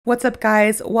What's up,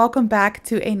 guys? Welcome back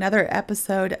to another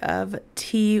episode of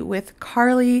Tea with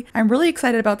Carly. I'm really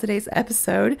excited about today's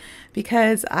episode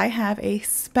because I have a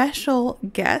special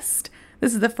guest.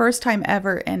 This is the first time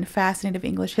ever in FasciNATIVE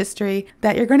English history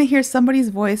that you're going to hear somebody's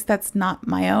voice that's not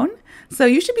my own. So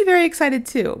you should be very excited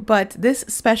too. But this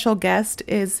special guest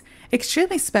is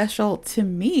extremely special to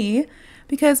me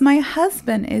because my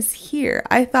husband is here.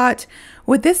 I thought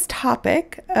with this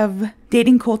topic of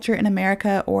dating culture in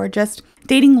America or just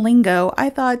dating lingo, I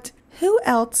thought, who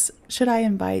else should I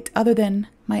invite other than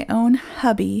my own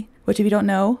hubby, which if you don't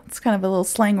know, it's kind of a little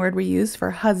slang word we use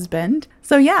for husband.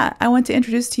 So yeah, I want to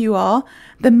introduce to you all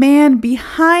the man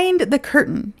behind the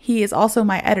curtain. He is also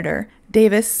my editor,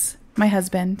 Davis, my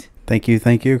husband. Thank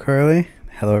you, Carly.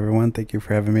 Hello, everyone. Thank you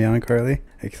for having me on, Carly.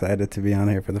 Excited to be on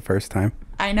here for the first time.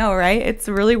 I know, right? It's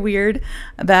really weird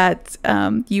that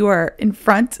you are in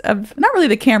front of, not really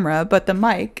the camera, but the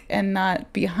mic and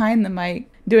not behind the mic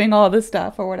doing all this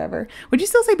stuff or whatever. Would you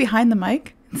still say behind the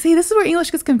mic? See, this is where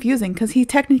English gets confusing because he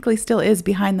technically still is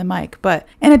behind the mic, but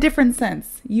in a different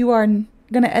sense. You are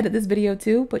going to edit this video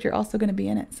too, but you're also going to be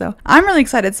in it. So I'm really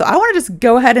excited. So I want to just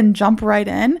go ahead and jump right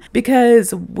in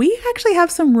because we actually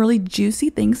have some really juicy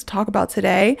things to talk about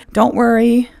today. Don't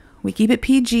worry. We keep it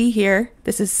PG here.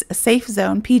 This is a safe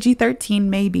zone, PG-13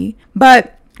 maybe.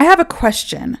 But I have a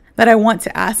question that I want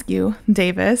to ask you,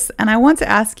 Davis. And I want to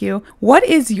ask you, what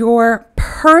is your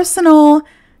personal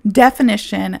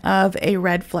definition of a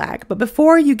red flag? But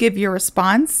before you give your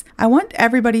response, I want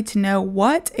everybody to know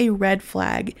what a red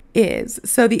flag is.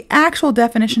 So the actual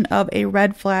definition of a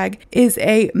red flag is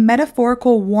a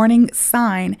metaphorical warning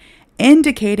sign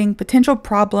indicating potential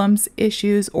problems,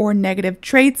 issues, or negative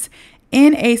traits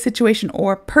in a situation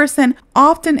or person,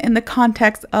 often in the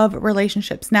context of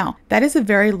relationships. Now, that is a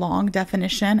very long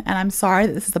definition, and I'm sorry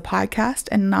that this is a podcast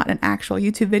and not an actual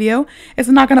YouTube video. It's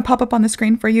not going to pop up on the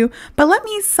screen for you, but let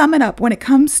me sum it up. When it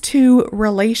comes to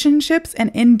relationships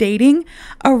and in dating,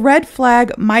 a red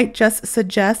flag might just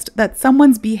suggest that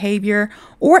someone's behavior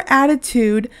or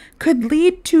attitude could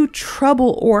lead to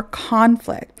trouble or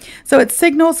conflict. So it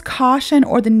signals caution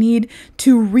or the need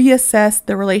to reassess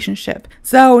the relationship.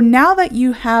 So now that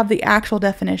you have the actual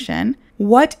definition,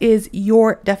 what is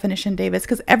your definition, Davis?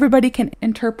 Because everybody can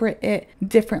interpret it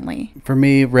differently. For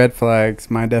me, red flags,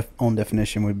 my own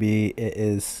definition would be it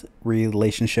is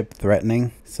relationship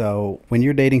threatening. So when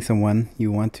you're dating someone,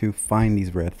 you want to find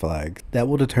these red flags. That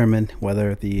will determine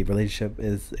whether the relationship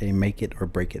is a make it or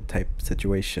break it type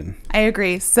situation. I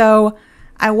agree. So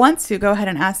I want to go ahead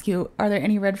and ask you, are there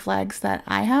any red flags that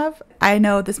I have? I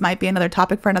know this might be another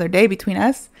topic for another day between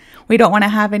us. We don't want to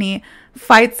have any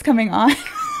fights coming on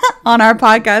on our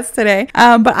podcast today.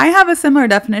 But I have a similar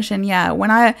definition. Yeah. When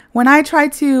I try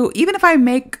to, even if I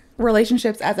make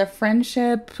relationships as a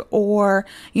friendship or,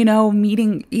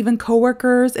 meeting even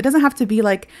coworkers, it doesn't have to be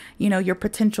like, your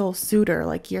potential suitor,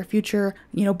 like your future,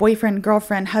 boyfriend,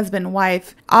 girlfriend, husband,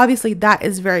 wife. Obviously that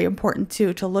is very important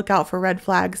too, to look out for red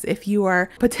flags if you are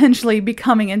potentially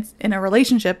becoming in a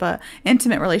relationship, a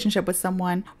intimate relationship with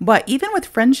someone. But even with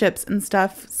friendships and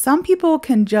stuff, some people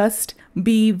can just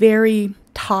be very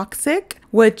toxic,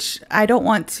 which I don't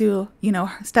want to,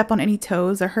 step on any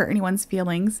toes or hurt anyone's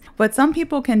feelings. But some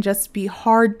people can just be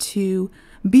hard to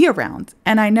be around.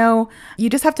 And I know you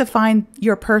just have to find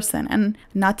your person, and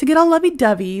not to get all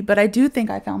lovey-dovey, but I do think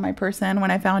I found my person when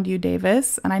I found you,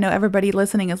 Davis. And I know everybody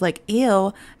listening is like,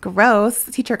 ew, gross,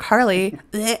 teacher Carly.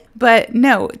 But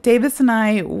no, Davis and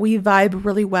I, we vibe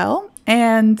really well.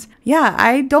 And yeah,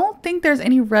 I don't think there's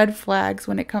any red flags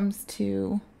when it comes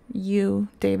to you,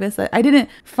 Davis. I didn't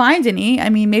find any. I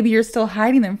mean, maybe you're still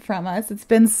hiding them from us. It's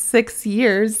been 6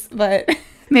 years, but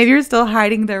maybe you're still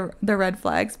hiding the red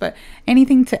flags. But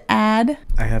anything to add?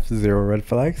 I have 0 red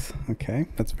flags. Okay,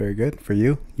 that's very good. For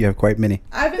you, you have quite many.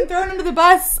 I've been thrown under the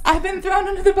bus.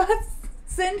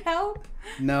 Send help.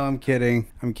 No, I'm kidding.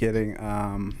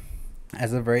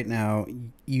 As of right now,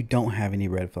 you don't have any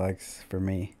red flags for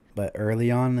me. But early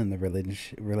on in the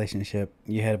relationship,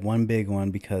 you had one big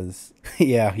one because,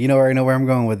 yeah, you already know where I'm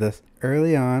going with this.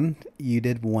 Early on, you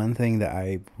did one thing that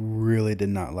I really did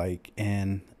not like.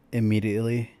 And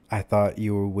immediately, I thought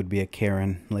you would be a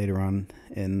Karen later on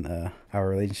in our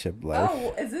relationship life.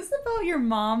 Oh, is this about your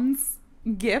mom's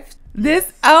gift?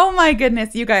 Oh my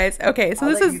goodness, you guys. Okay, so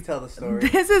you tell the story.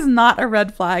 This is not a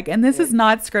red flag, and this is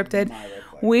not scripted.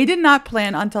 We did not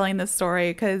plan on telling this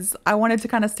story because I wanted to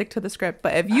kind of stick to the script.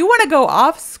 But if you want to go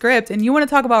off script and you want to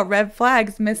talk about red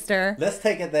flags, mister. Let's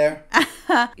take it there.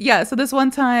 Yeah, so this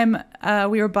one time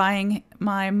we were buying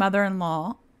my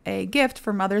mother-in-law a gift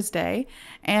for Mother's Day.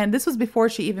 And this was before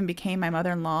she even became my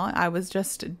mother-in-law. I was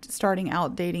just starting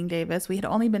out dating Davis. We had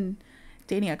only been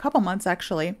dating a couple months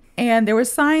actually. And there were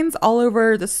signs all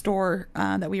over the store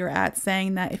that we were at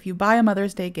saying that if you buy a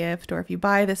Mother's Day gift, or if you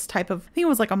buy this type of, I think it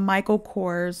was like a Michael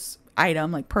Kors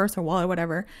item, like purse or wallet or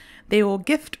whatever, they will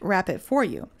gift wrap it for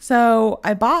you. So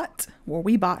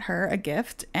we bought her a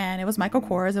gift, and it was Michael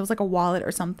Kors. It was like a wallet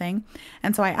or something.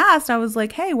 And so I was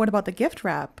like, hey, what about the gift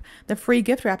wrap, the free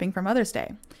gift wrapping for Mother's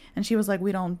Day? And she was like,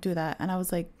 we don't do that. And I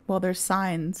was like, well, there's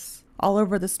signs all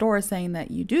over the store saying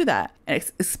that you do that, and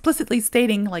explicitly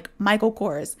stating like Michael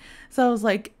Kors. So I was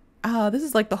like, this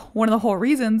is like one of the whole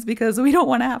reasons, because we don't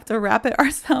want to have to wrap it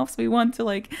ourselves. We want to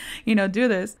like, do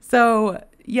this. So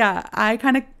yeah, I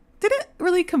kind of didn't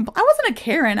really I wasn't a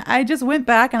Karen. I just went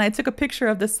back and I took a picture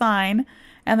of the sign,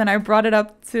 and then I brought it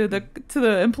up to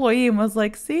the employee and was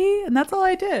like, see, and that's all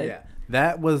I did. Yeah.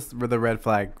 That was where the red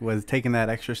flag was, taking that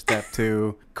extra step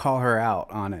to call her out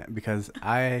on it, because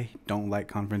I don't like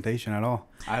confrontation at all.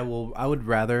 I would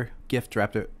rather gift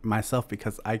wrap it myself,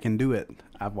 because I can do it.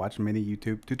 I've watched many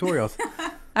YouTube tutorials.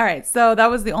 All right, so that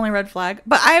was the only red flag.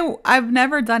 But I've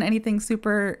never done anything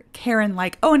super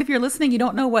Karen-like. Oh, and if you're listening, you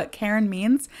don't know what Karen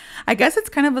means. I guess it's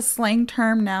kind of a slang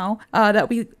term now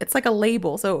it's like a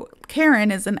label. So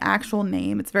Karen is an actual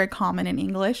name. It's very common in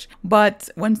English. But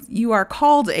when you are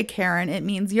called a Karen, it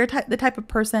means you're the type of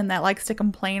person that likes to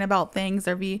complain about things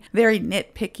or be very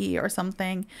nitpicky or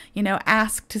something,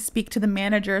 ask to speak to the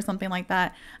manager or something like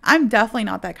that. I'm definitely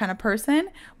not that kind of person.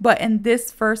 But in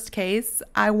this first case,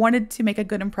 I wanted to make a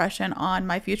good impression on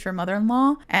my future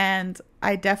mother-in-law, and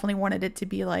I definitely wanted it to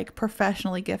be like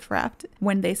professionally gift wrapped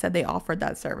when they said they offered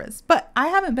that service. But I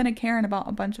haven't been a Karen about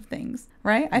a bunch of things,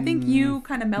 right? I think you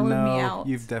kind of mellowed me out.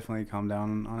 You've definitely calmed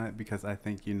down on it, because I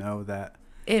think that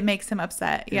it makes him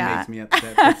upset. It makes me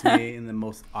upset. Puts me in the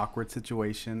most awkward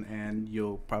situation, and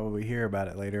you'll probably hear about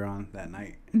it later on that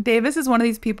night. Davis is one of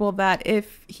these people that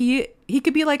if he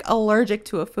could be like allergic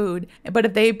to a food, but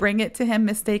if they bring it to him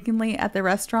mistakenly at the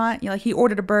restaurant, like he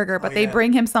ordered a burger, but they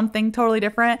bring him something totally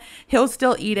different, he'll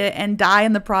still eat it and die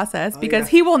in the process, because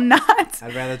he will not.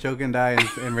 I'd rather choke and die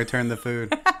and return the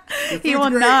food. He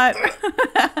will not.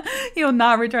 He will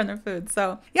not return the food.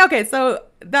 So yeah, okay. So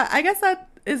I guess that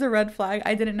is a red flag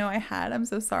I didn't know I had. I'm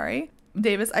so sorry,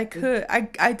 Davis.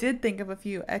 I did think of a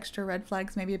few extra red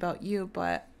flags maybe about you,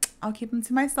 but I'll keep them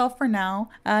to myself for now.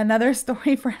 Another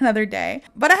story for another day.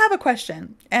 But I have a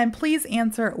question, and please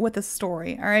answer with a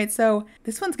story. All right, so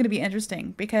this one's going to be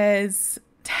interesting, because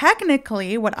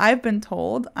technically what I've been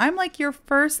told, I'm like your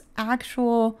first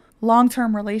actual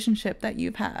long-term relationship that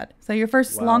you've had. So your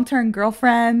first long-term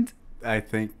girlfriend. I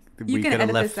think we could have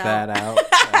left that out.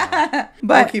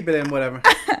 But I'll keep it in, whatever.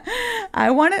 I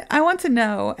want to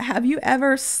know, have you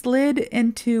ever slid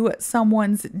into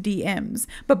someone's DMs?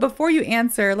 But before you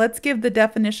answer, let's give the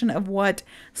definition of what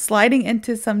sliding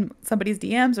into somebody's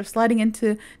DMs or sliding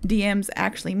into DMs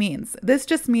actually means. This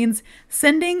just means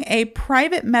sending a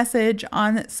private message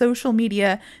on social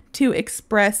media to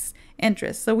express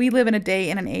interest. So we live in a day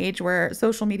and an age where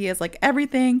social media is like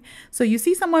everything. So you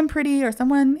see someone pretty or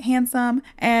someone handsome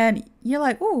and you're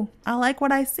like, ooh, I like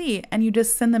what I see. And you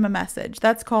just send them a message.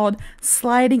 That's called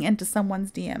sliding into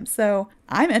someone's DM. So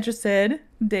I'm interested,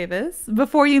 Davis,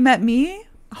 before you met me,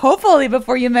 hopefully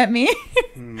before you met me,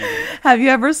 have you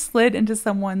ever slid into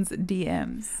someone's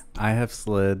DMs? I have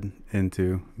slid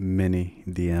into many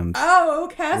DMs. Oh,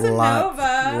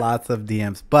 Casanova. Lots of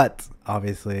DMs, but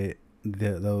obviously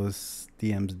those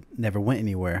DMs never went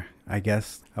anywhere. I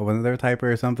guess I wasn't their type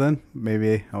or something.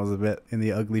 Maybe I was a bit in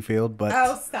the ugly field, but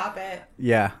oh, stop it.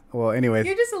 Yeah. Well, anyways,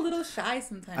 you're just a little shy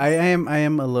sometimes. I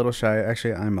am a little shy.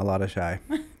 Actually, I'm a lot of shy.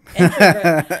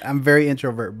 I'm very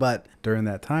introvert, but during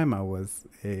that time I was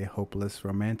a hopeless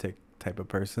romantic type of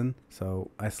person.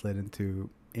 So I slid into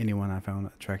anyone I found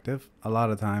attractive. A lot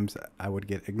of times I would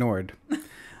get ignored.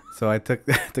 So I took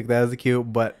that as a cue.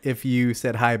 But if you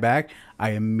said hi back, I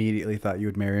immediately thought you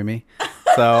would marry me.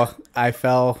 So I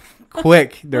fell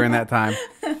quick during that time.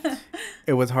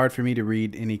 It was hard for me to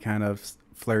read any kind of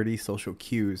flirty social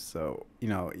cues. So,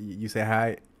 you say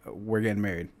hi, we're getting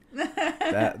married.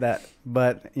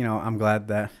 But, I'm glad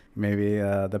that maybe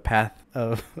the path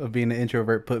of being an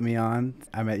introvert put me on.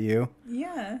 I met you.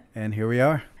 Yeah. And here we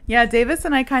are. Yeah, Davis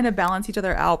and I kind of balance each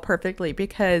other out perfectly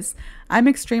because I'm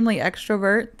extremely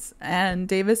extrovert and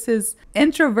Davis is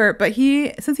introvert, but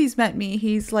since he's met me,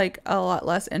 he's like a lot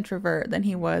less introvert than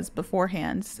he was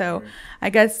beforehand. So right. I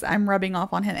guess I'm rubbing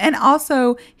off on him. And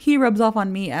also he rubs off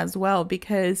on me as well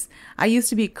because I used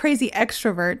to be crazy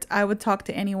extrovert. I would talk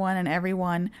to anyone and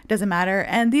everyone, doesn't matter.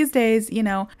 And these days,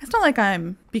 it's not like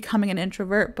I'm becoming an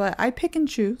introvert, but I pick and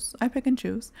choose.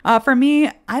 For me,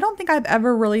 I don't think I've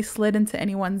ever really slid into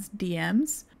anyone's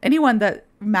DMs. Anyone that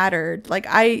mattered. Like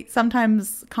I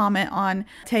sometimes comment on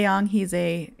Taeyong. He's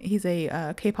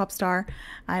a K-pop star.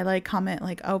 I like comment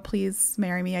like, oh, please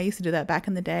marry me. I used to do that back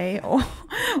in the day.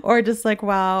 Or just like,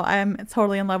 wow, I'm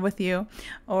totally in love with you.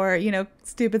 Or, you know,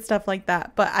 stupid stuff like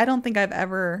that. But I don't think I've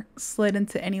ever slid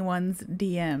into anyone's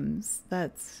DMs.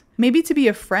 That's maybe to be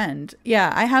a friend.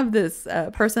 Yeah, I have this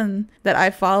person that I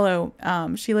follow.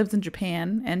 She lives in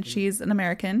Japan and she's an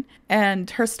American. And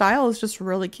her style is just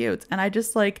really cute. And I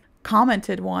just like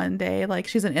commented one day, like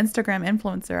she's an Instagram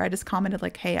influencer. I just commented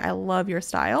like, hey, I love your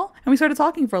style. And we started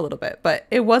talking for a little bit, but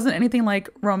it wasn't anything like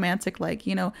romantic. Like,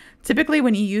 you know, typically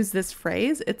when you use this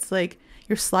phrase, it's like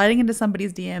you're sliding into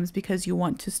somebody's DMs because you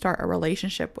want to start a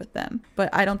relationship with them.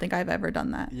 But I don't think I've ever done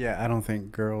that. Yeah, I don't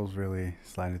think girls really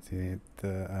slide into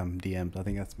the DMs. I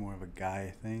think that's more of a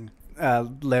guy thing.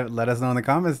 Let us know in the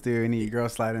comments, do any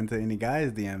girls slide into any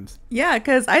guys' DMs? Yeah,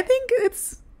 because I think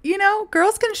it's, you know,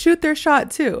 girls can shoot their shot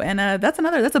too. And that's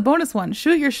a bonus one.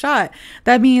 Shoot your shot.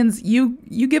 That means you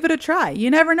give it a try.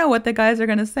 You never know what the guys are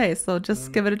going to say. So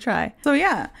just give it a try. So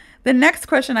yeah, the next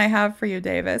question I have for you,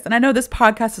 Davis, and I know this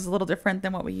podcast is a little different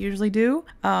than what we usually do,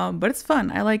 but it's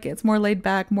fun. I like it. It's more laid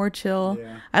back, more chill.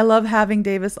 Yeah. I love having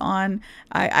Davis on.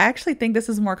 I actually think this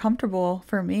is more comfortable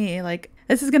for me. Like,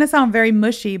 this is going to sound very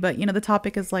mushy, but you know, the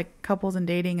topic is like couples and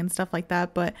dating and stuff like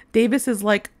that. But Davis is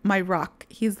like my rock.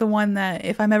 He's the one that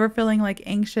if I'm ever feeling like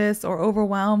anxious or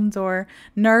overwhelmed or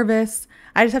nervous,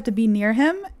 I just have to be near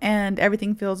him and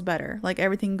everything feels better. Like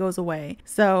everything goes away.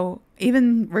 So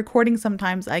even recording,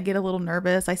 sometimes I get a little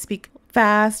nervous. I speak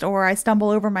fast or I stumble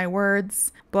over my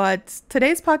words. But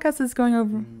today's podcast is going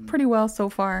over pretty well so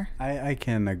far. I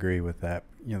can agree with that,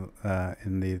 you know,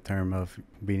 in the term of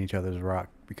being each other's rock.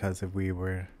 Because if we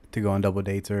were to go on double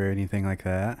dates or anything like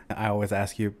that, I always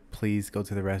ask you, please go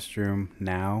to the restroom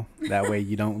now. That way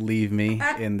you don't leave me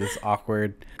in this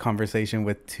awkward conversation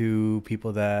with two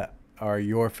people that are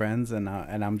your friends and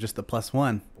I'm just the plus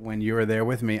one. When you are there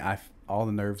with me, all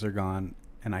the nerves are gone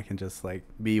and I can just like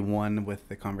be one with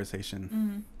the conversation.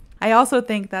 Mm-hmm. I also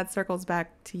think that circles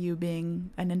back to you being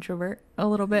an introvert a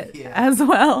little bit as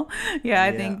well. Yeah,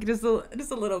 I think just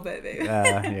a little bit, baby.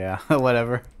 Yeah,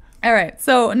 whatever. All right.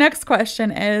 So next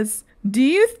question is, do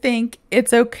you think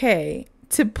it's okay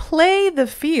to play the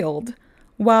field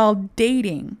while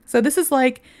dating? So this is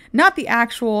like not the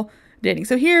actual dating.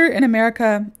 So here in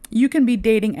America, you can be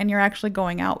dating and you're actually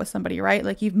going out with somebody, right?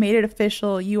 Like you've made it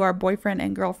official. You are boyfriend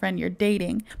and girlfriend. You're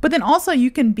dating. But then also you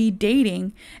can be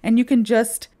dating and you can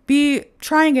just be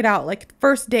trying it out, like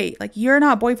first date. Like you're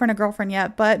not boyfriend or girlfriend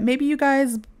yet, but maybe you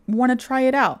guys want to try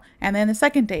it out, and then the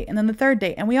second date and then the third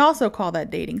date, and we also call that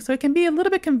dating. So it can be a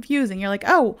little bit confusing. You're like,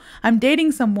 oh, I'm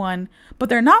dating someone, but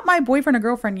they're not my boyfriend or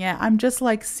girlfriend yet. I'm just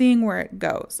like seeing where it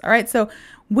goes. All right, so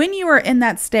when you are in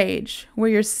that stage where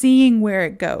you're seeing where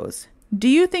it goes, do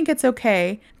you think it's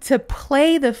okay to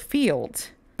play the field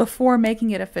before making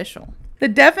it official? The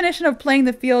definition of playing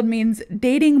the field means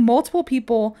dating multiple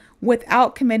people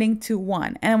without committing to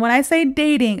one. And when I say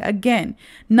dating, again,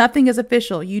 nothing is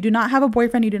official. You do not have a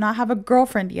boyfriend. You do not have a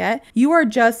girlfriend yet. You are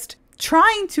just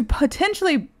trying to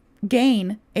potentially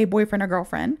gain a boyfriend or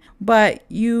girlfriend, but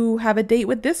you have a date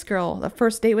with this girl, the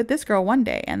first date with this girl one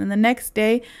day, and then the next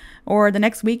day or the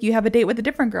next week you have a date with a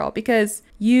different girl because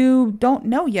you don't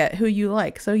know yet who you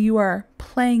like. So you are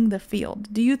playing the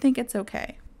field. Do you think it's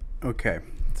okay? Okay,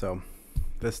 so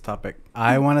this topic,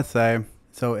 I want to say,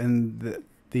 so in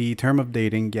the term of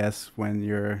dating, yes, when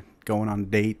you're going on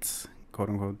dates, quote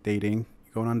unquote dating,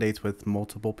 going on dates with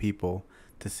multiple people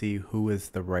to see who is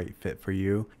the right fit for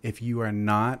you. If you are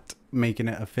not making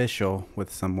it official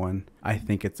with someone, I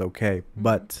think it's okay.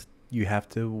 But you have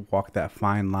to walk that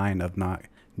fine line of not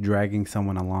dragging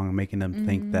someone along and making them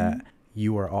think that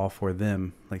you are all for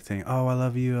them, like saying, oh, I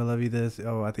love you this,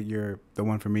 oh, I think you're the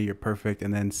one for me, you're perfect,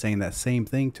 and then saying that same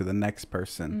thing to the next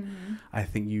person. I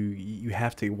think you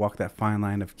have to walk that fine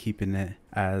line of keeping it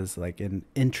as like an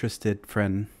interested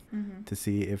friend to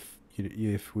see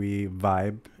if we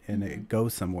vibe and it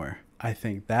goes somewhere. I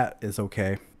think that is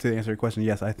okay. To answer your question,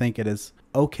 yes, I think it is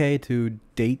okay to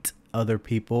date other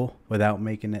people without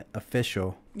making it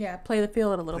official. Yeah, play the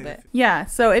field a little bit. Yeah,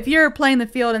 so if you're playing the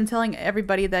field and telling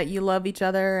everybody that you love each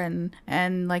other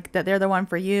and like that they're the one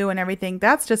for you and everything,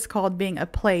 that's just called being a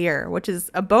player, which is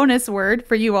a bonus word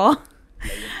for you all.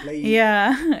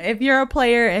 Yeah, if you're a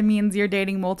player, it means you're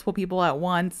dating multiple people at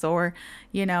once, or,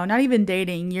 you know, not even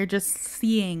dating, you're just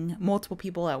seeing multiple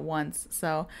people at once.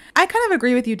 So I kind of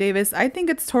agree with you, Davis. I think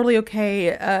it's totally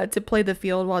okay to play the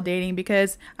field while dating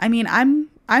because, I mean,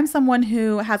 I'm someone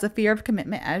who has a fear of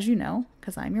commitment, as you know,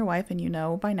 because I'm your wife and you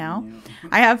know by now.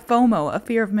 I have FOMO, a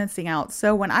fear of missing out.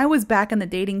 So when I was back in the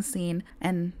dating scene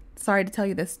and sorry to tell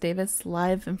you this, Davis,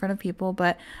 live in front of people,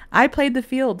 but I played the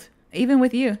field, even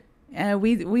with you.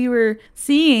 We were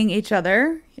seeing each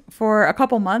other for a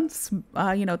couple months,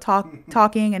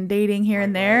 talking and dating here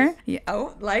and there. Yeah,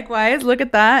 oh, likewise. Look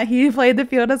at that. He played the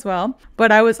field as well.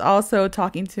 But I was also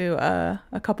talking to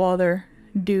a couple other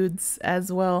dudes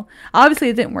as well. Obviously,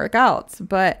 it didn't work out.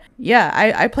 But yeah,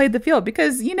 I played the field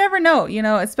because you never know,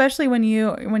 especially when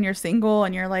you're single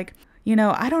and you're like,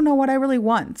 I don't know what I really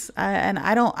want. I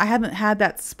haven't had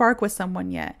that spark with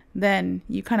someone yet. Then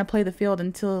you kind of play the field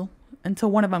until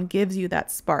one of them gives you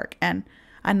that spark. And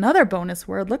another bonus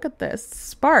word, look at this.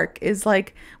 Spark is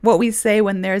like what we say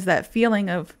when there's that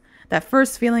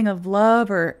first feeling of love,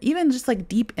 or even just like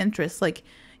deep interest. Like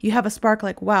you have a spark,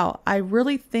 like, wow, I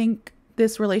really think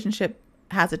this relationship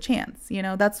has a chance.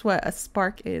 That's what a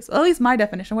spark is. At least my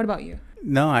definition. What about you?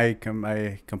 No, I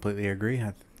completely agree.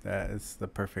 That is the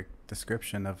perfect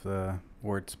description of the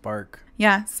word spark.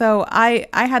 Yeah, so I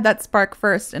had that spark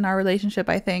first in our relationship,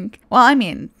 I think. Well, I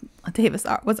mean, Davis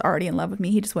was already in love with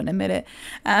me. He just wouldn't admit it.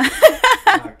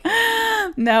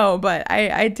 No, but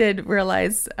I did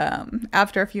realize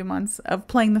after a few months of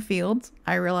playing the field,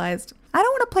 I realized I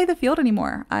don't want to play the field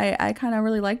anymore. I kind of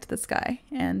really liked this guy,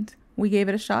 and we gave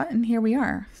it a shot, and here we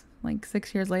are, like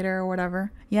 6 years later or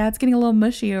whatever. Yeah, it's getting a little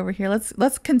mushy over here.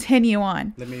 Let's continue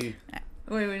on. Let me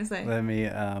What are you say? Let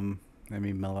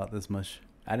me mellow out this mush.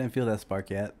 I didn't feel that spark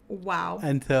yet. Wow.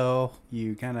 Until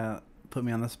you kind of put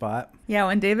me on the spot. Yeah,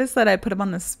 when Davis said I put him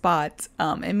on the spot,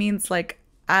 it means like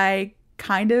I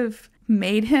kind of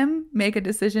made him make a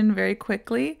decision very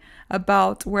quickly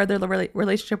about where the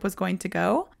relationship was going to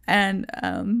go. And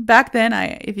back then,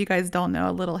 if you guys don't know,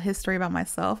 a little history about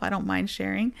myself, I don't mind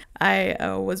sharing. I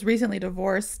was recently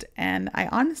divorced, and I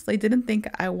honestly didn't think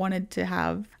I wanted to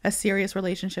have a serious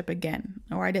relationship again,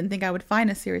 or I didn't think I would find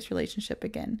a serious relationship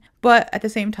again. But at the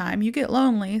same time, you get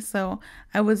lonely, so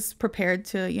I was prepared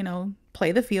to,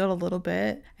 play the field a little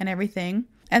bit and everything.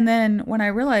 And then when I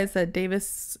realized that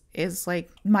Davis is like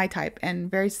my type and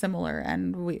very similar,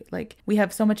 and we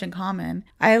have so much in common,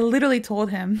 I literally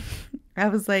told him, I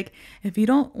was like, if you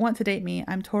don't want to date me,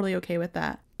 I'm totally okay with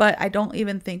that. But I don't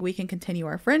even think we can continue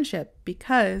our friendship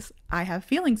because I have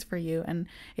feelings for you, and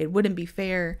it wouldn't be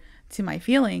fair to my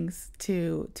feelings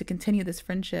to continue this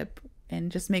friendship and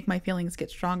just make my feelings get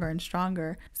stronger and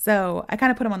stronger. So I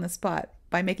kind of put him on the spot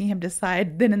by making him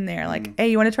decide then and there, like,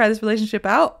 hey, you want to try this relationship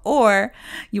out, or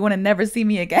you want to never see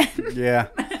me again? Yeah.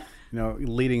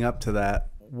 Leading up to that,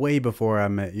 way before I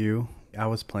met you, I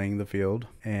was playing the field,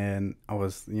 and I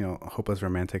was, hopeless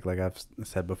romantic, like I've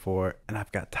said before. And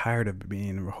I've got tired of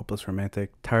being a hopeless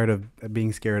romantic, tired of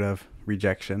being scared of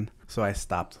rejection. So I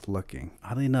stopped looking.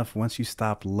 Oddly enough, once you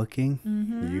stop looking,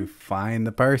 you find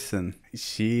the person.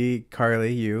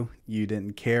 Carly, you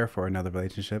didn't care for another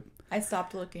relationship. I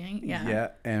stopped looking. Yeah. Yeah.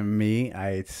 And me,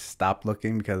 I stopped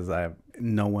looking because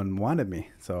no one wanted me.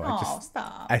 So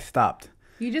I stopped.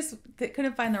 You just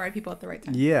couldn't find the right people at the right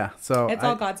time. Yeah. So it's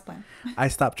all God's plan. I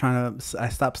stopped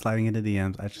sliding into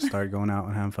DMs. I just started going out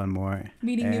and having fun more.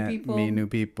 Meeting new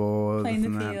people.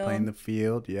 Playing the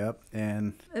field. Yep.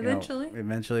 And eventually,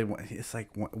 it's like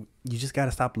you just got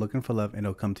to stop looking for love and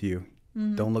it'll come to you.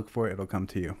 Don't look for it. It'll come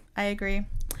to you. I agree.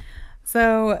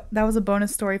 So that was a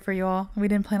bonus story for you all. We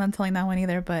didn't plan on telling that one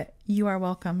either, but you are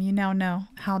welcome. You now know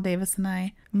how Davis and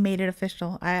I made it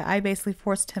official. I basically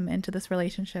forced him into this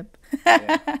relationship.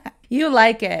 Yeah. You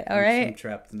like it, all right? I'm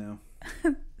trapped now.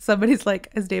 Somebody's like,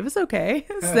 is Davis okay?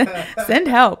 Send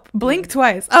help. Blink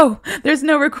twice. Oh, there's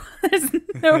no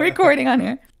recording on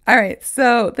here. All right.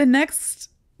 So the next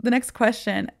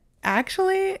question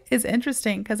actually is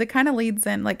interesting because it kind of leads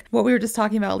in, like what we were just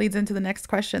talking about leads into the next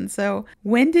question. So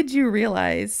when did you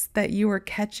realize that you were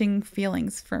catching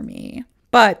feelings for me?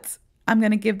 But I'm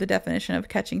going to give the definition of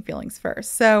catching feelings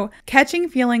first. So catching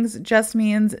feelings just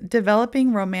means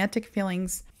developing romantic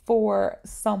feelings for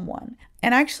someone.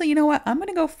 And actually, you know what? I'm going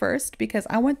to go first because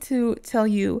I want to tell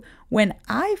you when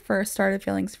I first started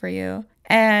feelings for you,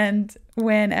 and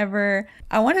whenever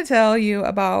I want to tell you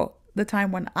about the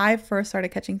time when I first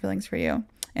started catching feelings for you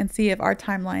and see if our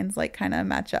timelines like kind of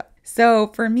match up. So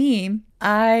for me,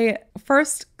 I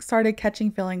first started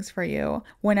catching feelings for you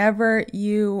whenever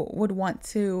you would want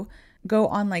to go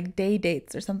on like day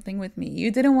dates or something with me.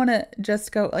 You didn't want to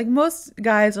just go, like most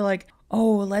guys are like,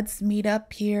 oh, let's meet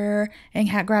up here and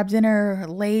grab dinner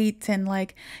late, and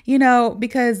like,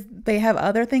 because they have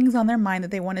other things on their mind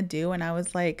that they want to do. And I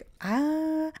was like,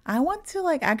 I want to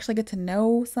like actually get to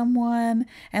know someone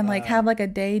and like have like a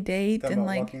day date and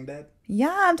like Walking Dead?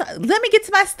 Yeah, let me get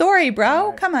to my story, bro.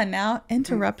 Right. Come on now.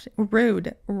 Interruption.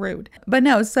 Rude. But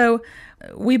no, so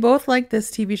we both like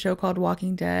this TV show called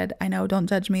Walking Dead. I know, don't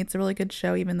judge me. It's a really good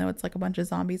show, even though it's like a bunch of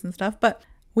zombies and stuff. But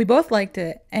we both liked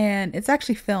it. And it's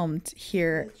actually filmed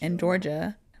here in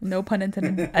Georgia. No pun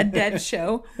intended. A dead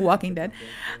show. Walking Dead.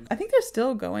 I think they're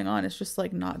still going on. It's just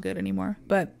like not good anymore.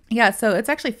 But yeah, so it's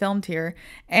actually filmed here.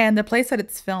 And the place that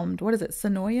it's filmed, what is it?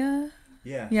 Sonoya?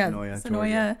 Yeah,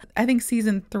 Sonoya. I think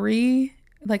season 3,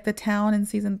 like the town in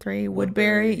season 3,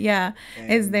 Woodbury,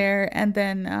 is there. And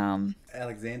then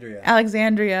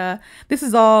Alexandria. This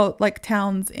is all like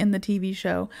towns in the TV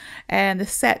show, and the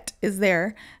set is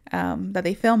there that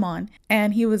they film on.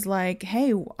 And he was like,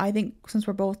 hey, I think since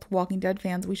we're both Walking Dead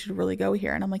fans, we should really go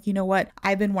here. And I'm like, you know what?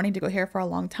 I've been wanting to go here for a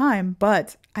long time,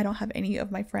 but I don't have any of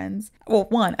my friends. Well,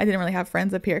 one, I didn't really have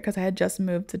friends up here because I had just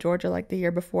moved to Georgia like the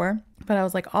year before. But I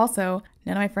was like, also,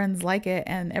 none of my friends like it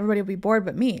and everybody will be bored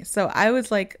but me. So I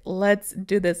was like, let's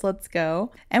do this. Let's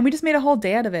go. And we just made a whole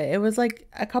day out of it. It was like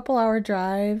a couple hour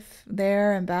drive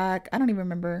there and back. I don't even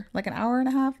remember, like an hour and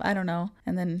a half. I don't know.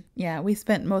 And then, yeah, we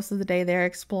spent most of the day there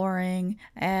exploring.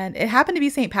 And it happened to be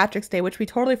St. Patrick's Day, which we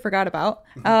totally forgot about.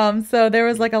 So there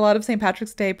was like a lot of St.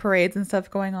 Patrick's Day parades and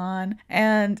stuff going on.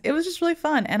 And it was just really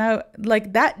fun. And I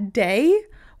like that day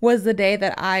was the day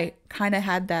that I kind of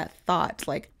had that thought,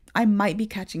 like, I might be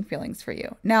catching feelings for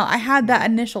you. Now, I had that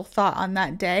initial thought on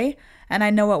that day, and I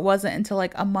know it wasn't until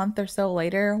like a month or so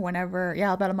later,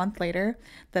 about a month later,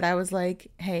 that I was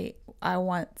like, hey, I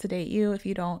want to date you. If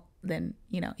you don't, then,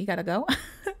 you gotta go.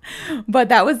 But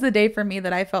that was the day for me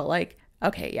that I felt like,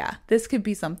 okay, yeah, this could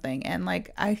be something. And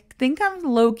like, I think I'm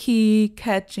low-key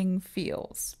catching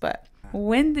feels. But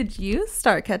when did you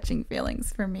start catching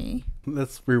feelings for me?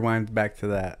 Let's rewind back to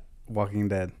that Walking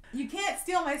Dead. You can't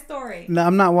steal my story. No,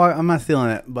 I'm not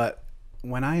stealing it. But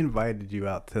when I invited you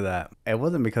out to that, it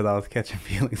wasn't because I was catching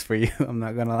feelings for you. I'm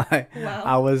not gonna lie. Wow.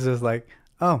 I was just like,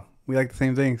 oh, we like the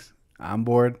same things. I'm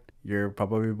bored. You're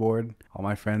probably bored. All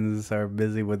my friends are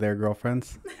busy with their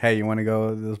girlfriends. Hey, you want to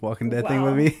go to this Walking Dead thing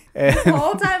with me? And the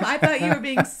whole time I thought you were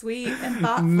being sweet and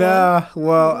thoughtful. No,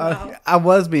 well, wow. I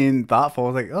was being thoughtful. I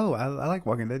was like, oh, I like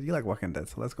Walking Dead. You like Walking Dead,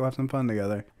 so let's go have some fun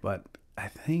together. But I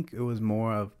think it was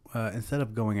more of, instead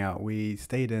of going out, we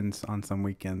stayed in on some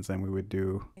weekends and we would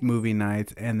do movie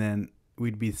nights, and then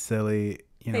we'd be silly,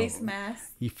 face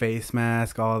mask. You face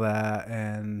mask, all that,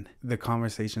 and the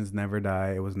conversations never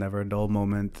die. It was never a dull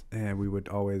moment, and we would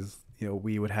always,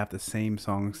 we would have the same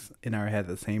songs in our head at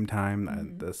the same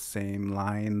time, the same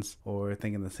lines, or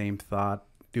thinking the same thought.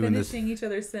 Finishing each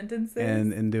other's sentences.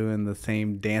 And doing the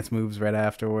same dance moves right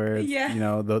afterwards.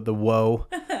 Yeah. The whoa.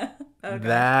 Okay.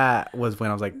 That was when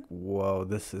I was like, whoa,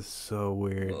 this is so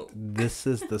weird. Whoa. This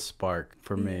is the spark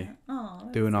for me.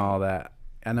 Doing all that.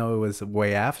 I know it was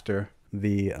way after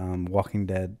the Walking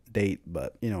Dead date,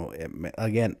 but,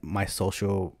 again, my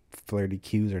social flirty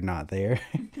cues are not there.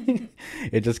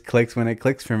 It just clicks when it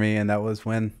clicks for me, and that was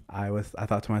when I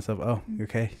thought to myself, oh,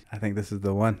 okay, I think this is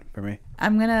the one for me.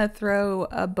 I'm gonna throw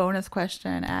a bonus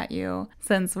question at you,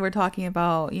 since we're talking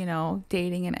about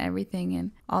dating and everything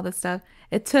and all this stuff.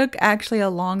 It took actually a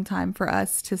long time for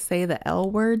us to say the L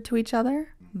word to each other,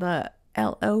 the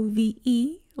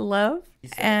LOVE, love.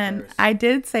 And I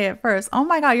did say it first. Oh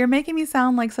my God, you're making me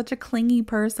sound like such a clingy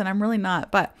person. I'm really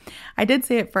not. But I did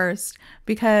say it first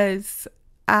because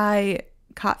I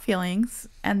caught feelings,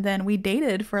 and then we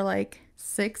dated for like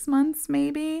 6 months,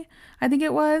 maybe, I think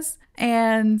it was.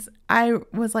 And I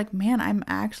was like, man, I'm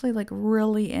actually like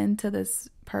really into this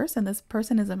person. This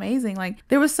person is amazing. Like,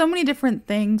 there was so many different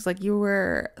things. Like, you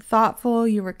were thoughtful,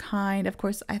 you were kind. Of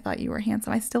course, I thought you were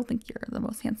handsome. I still think you're the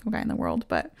most handsome guy in the world,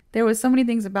 but there was so many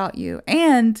things about you.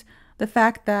 And the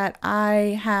fact that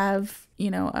I have,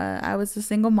 I was a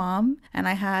single mom and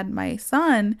I had my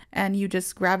son, and you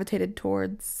just gravitated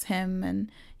towards him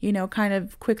and, kind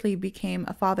of quickly became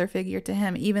a father figure to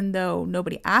him, even though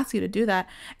nobody asked you to do that.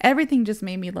 Everything just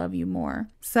made me love you more.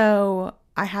 So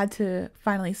I had to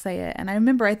finally say it. And I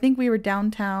remember, I think we were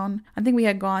downtown. I think we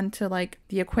had gone to like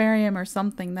the aquarium or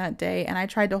something that day, and I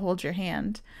tried to hold your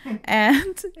hand.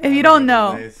 And if you don't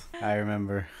know, I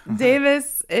remember.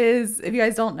 Davis is, if you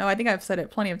guys don't know, I think I've said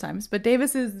it plenty of times, but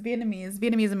Davis is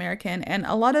Vietnamese American, and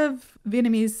a lot of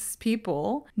Vietnamese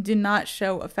people do not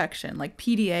show affection, like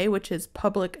PDA, which is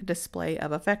public display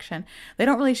of affection. They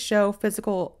don't really show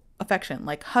physical affection,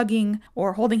 like hugging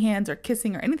or holding hands or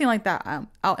kissing or anything like that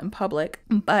out in public.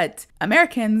 But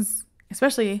Americans,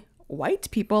 especially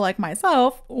white people like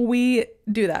myself, we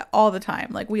do that all the time.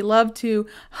 Like, we love to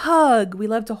hug, we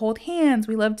love to hold hands,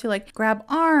 we love to like grab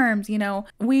arms,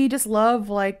 we just love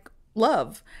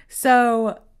love.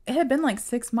 So it had been like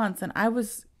 6 months, and I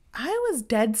was I was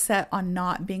dead set on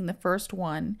not being the first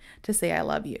one to say I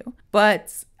love you.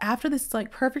 But after this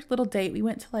like perfect little date, we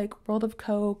went to like World of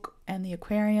Coke and the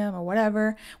aquarium or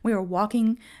whatever. We were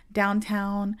walking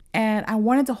downtown and I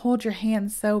wanted to hold your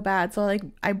hand so bad. So like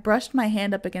I brushed my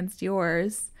hand up against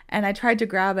yours and I tried to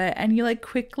grab it and you like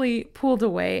quickly pulled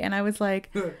away. And I was like,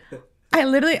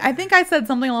 I think I said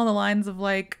something along the lines of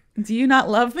like, do you not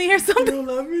love me or something? You don't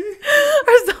love me?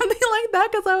 Or something like that,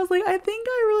 because I was like, I think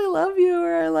I really love you,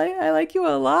 or I like you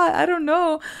a lot. I don't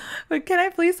know, but can I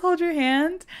please hold your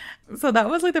hand? So that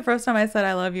was like the first time I said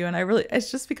I love you, and it's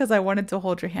just because I wanted to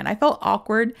hold your hand. I felt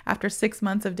awkward after 6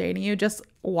 months of dating you, just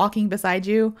walking beside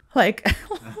you, like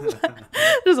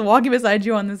just walking beside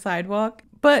you on the sidewalk.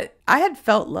 But I had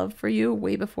felt love for you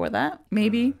way before that,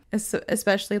 maybe,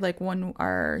 especially like when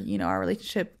our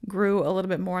relationship grew a little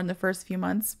bit more in the first few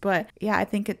months. But yeah, I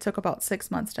think it took about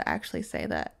 6 months to actually say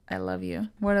that I love you.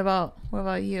 What about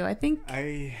you? I think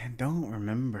I don't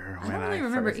remember. I don't really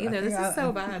remember either. This is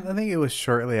so bad. I think it was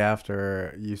shortly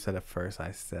after you said it first,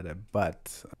 I said it.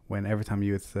 But when every time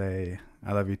you would say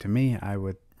I love you to me, I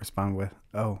would respond with,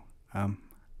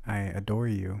 I adore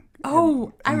you.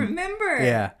 Oh, I remember.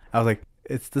 Yeah. I was like,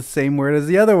 it's the same word as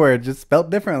the other word, just spelled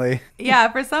differently. Yeah,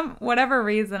 for whatever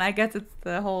reason, I guess it's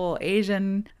the whole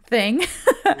Asian thing.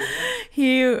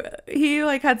 He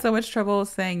like had so much trouble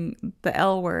saying the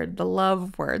L word, the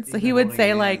love word. So he would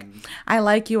say like, I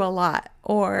like you a lot,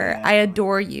 or I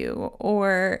adore you,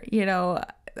 or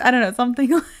I don't know,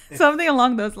 something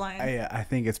along those lines. I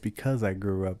think it's because I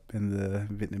grew up in the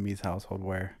Vietnamese household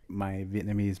where my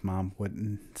Vietnamese mom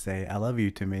wouldn't say I love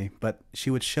you to me, but she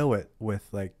would show it with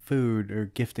like food or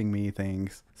gifting me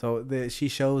things. So she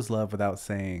shows love without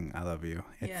saying I love you.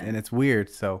 And it's weird.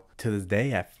 So to this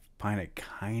day, I find it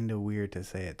kind of weird to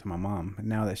say it to my mom.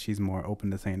 Now that she's more open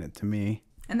to saying it to me.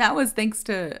 And that was thanks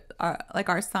to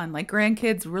our son. Like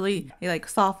grandkids really like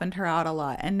softened her out a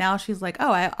lot. And now she's like,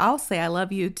 oh, I'll say I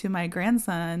love you to my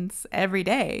grandsons every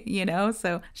day,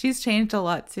 So she's changed a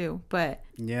lot too. But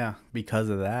yeah, because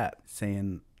of that,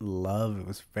 saying love, it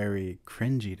was very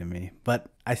cringy to me. But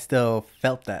I still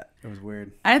felt that. It was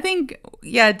weird. I think,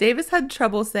 yeah, Davis had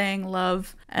trouble saying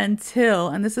love until,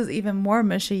 and this is even more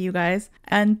mushy, you guys,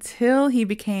 until he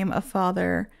became a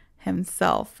father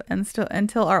himself, and still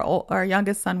until our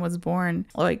youngest son was born.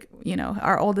 Like,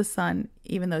 our oldest son,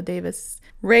 even though Davis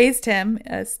raised him,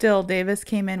 still Davis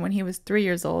came in when he was 3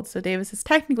 years old. So Davis is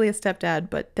technically a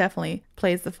stepdad, but definitely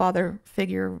plays the father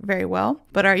figure very well.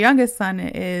 But our youngest son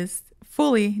is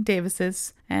fully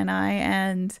Davis's, and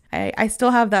I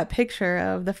still have that picture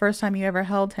of the first time you ever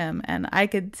held him, and I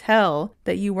could tell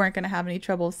that you weren't going to have any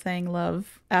trouble saying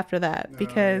love after that,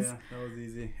 because that was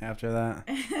easy after that.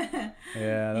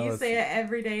 You say it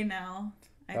every day now.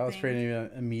 That was pretty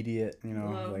immediate,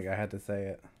 love. Like I had to say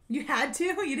it. You had to?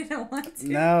 You didn't want to?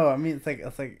 No, I mean,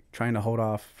 it's like trying to hold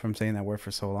off from saying that word for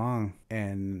so long.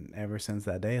 And ever since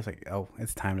that day, it's like, oh,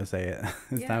 it's time to say it.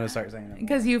 It's time to start saying it.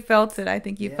 Because you felt it. I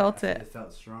think you felt it. It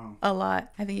felt strong. A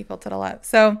lot. I think you felt it a lot.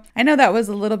 So I know that was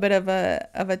a little bit of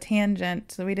a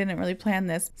tangent. So we didn't really plan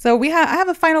this. So I have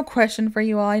a final question for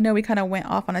you all. I know we kind of went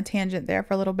off on a tangent there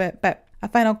for a little bit, but a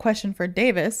final question for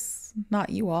Davis,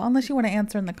 not you all, unless you want to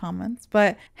answer in the comments.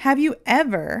 But have you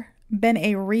ever been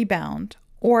a rebound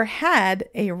or had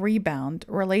a rebound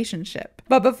relationship?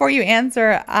 But before you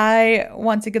answer, I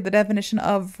want to give the definition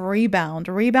of rebound.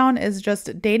 Rebound is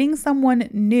just dating someone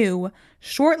new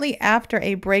shortly after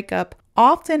a breakup,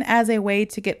 often as a way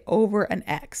to get over an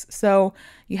ex. So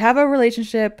you have a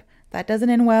relationship that doesn't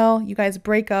end well, you guys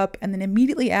break up, and then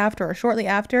immediately after or shortly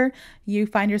after, you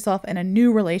find yourself in a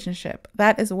new relationship.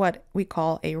 That is what we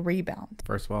call a rebound.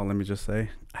 First of all, let me just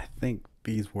say, I think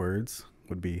these words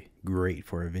would be great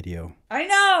for a video. I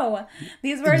know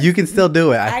these words. You can still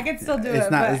do it. I can still do it.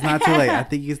 It's not too late. I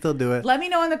think you can still do it. Let me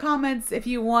know in the comments if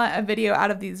you want a video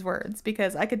out of these words,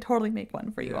 because I could totally make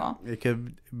one for you all. It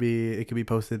could be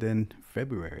posted in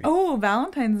February. Oh,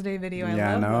 Valentine's Day video.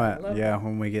 I love that.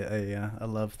 When we get a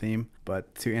love theme.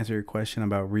 But to answer your question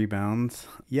about rebounds,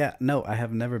 no, I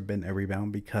have never been a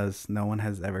rebound because no one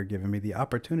has ever given me the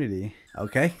opportunity.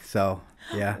 Okay, so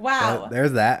yeah. Wow.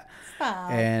 There's that.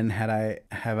 Stop. And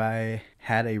have I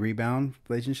had a rebound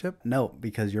relationship? No,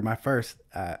 because you're my first.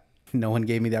 No one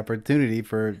gave me the opportunity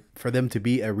for them to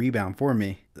be a rebound for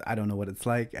me. I don't know what it's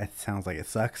like. It sounds like it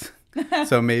sucks.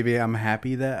 So maybe I'm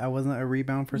happy that I wasn't a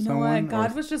rebound for someone.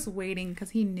 God was just waiting because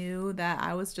he knew that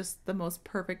I was just the most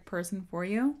perfect person for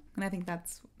you. And I think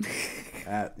that's...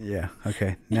 yeah.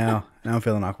 Okay. Now I'm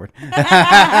feeling awkward.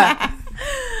 How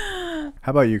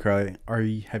about you, Carly?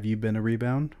 Have you been a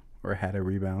rebound or had a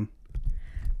rebound?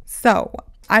 So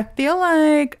I feel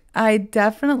like I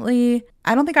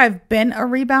don't think I've been a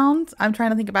rebound. I'm trying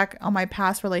to think back on my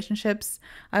past relationships.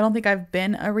 I don't think I've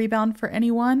been a rebound for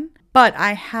anyone, but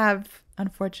I have,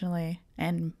 unfortunately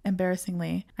and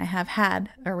embarrassingly, I have had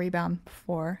a rebound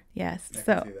before. Yes.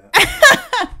 So,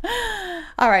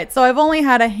 all right. So I've only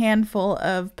had a handful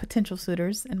of potential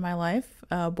suitors in my life,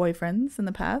 boyfriends in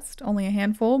the past, only a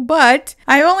handful, but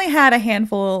I've only had a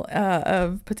handful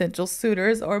of potential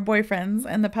suitors or boyfriends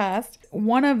in the past.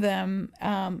 One of them,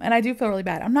 and I do feel really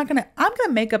bad. I'm gonna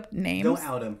make up names. Don't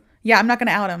out him. Yeah, I'm not going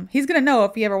to out him. He's going to know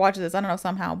if he ever watches this. I don't know,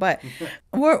 somehow. But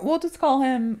we'll just call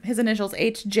him, his initials,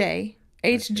 HJ.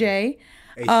 HJ.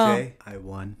 HJ, I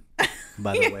won,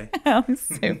 by the way. I'm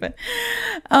stupid.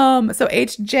 So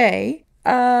HJ,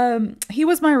 he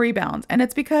was my rebound. And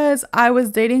it's because I was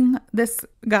dating this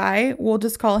guy. We'll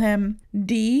just call him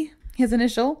D, his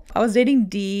initial. I was dating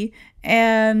D.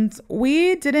 And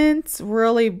we didn't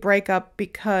really break up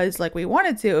because like we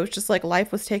wanted to. It was just like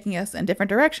life was taking us in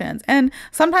different directions. And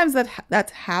sometimes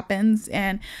that happens,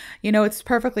 and you know, it's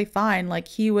perfectly fine. Like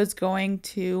he was going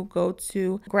to go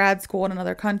to grad school in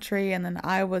another country, and then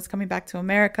I was coming back to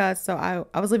America. So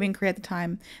I was living in Korea at the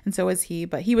time, and so was he.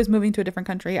 But he was moving to a different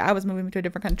country. I was moving to a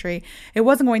different country. It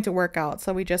wasn't going to work out,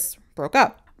 so we just broke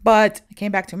up. But I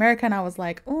came back to America and I was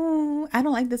like, oh, I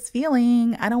don't like this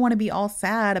feeling. I don't want to be all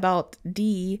sad about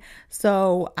D.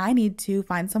 So I need to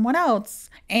find someone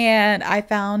else. And I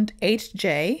found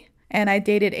HJ, and I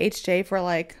dated HJ for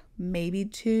like maybe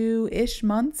 2-ish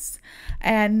months.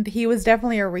 And he was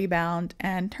definitely a rebound.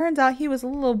 And turns out he was a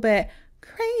little bit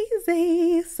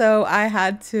crazy. So I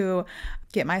had to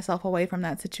get myself away from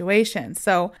that situation.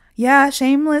 So yeah,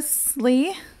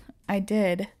 shamelessly, I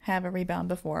did have a rebound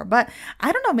before, but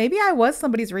I don't know. Maybe I was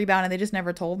somebody's rebound and they just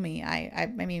never told me. I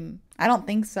mean, I don't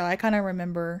think so. I kind of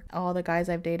remember all the guys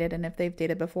I've dated and if they've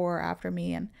dated before or after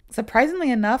me. And surprisingly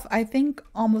enough, I think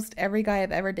almost every guy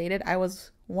I've ever dated, I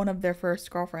was one of their first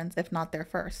girlfriends, if not their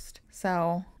first.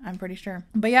 So I'm pretty sure.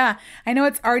 But yeah, I know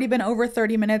it's already been over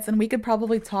 30 minutes and we could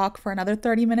probably talk for another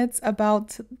 30 minutes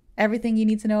about everything you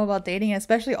need to know about dating,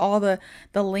 especially all the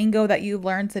lingo that you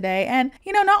learned today. And,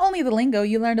 you know, not only the lingo,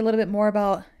 you learned a little bit more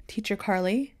about teacher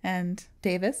Carley and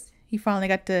Davis. You finally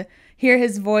got to hear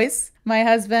his voice, my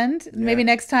husband. Yeah. Maybe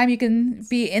next time you can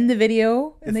be in the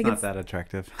video. It's not that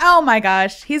attractive. Oh my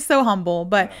gosh, he's so humble.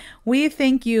 But we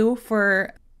thank you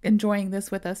for enjoying this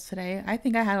with us today. I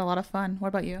think I had a lot of fun. What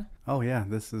about you? Oh yeah,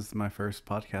 this is my first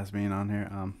podcast being on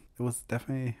here. It was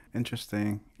definitely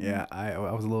interesting. Yeah, I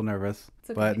was a little nervous,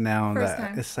 okay. But now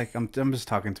it's like I'm just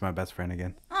talking to my best friend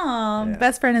again. Oh, yeah.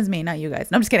 Best friend is me, not you guys.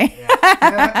 No, I'm just kidding.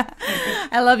 Yeah.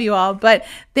 I love you all, but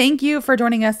thank you for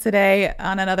joining us today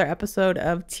on another episode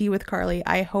of Tea with Carley.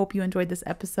 I hope you enjoyed this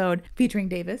episode featuring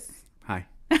Davis. Hi.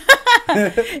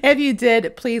 If you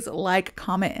did, please like,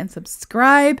 comment, and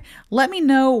subscribe. Let me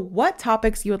know what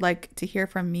topics you would like to hear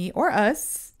from me or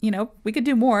us. You know, we could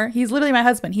do more. He's literally my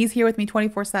husband. He's here with me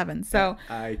 24/7. So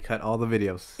I cut all the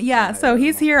videos. Yeah. So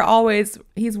he's here always.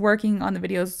 He's working on the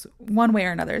videos one way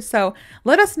or another. So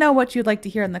let us know what you'd like to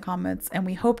hear in the comments. And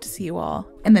we hope to see you all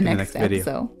in the next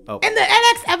episode. Oh. In the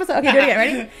next episode. Okay, do it again.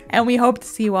 Ready? And we hope to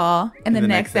see you all in the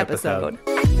next episode.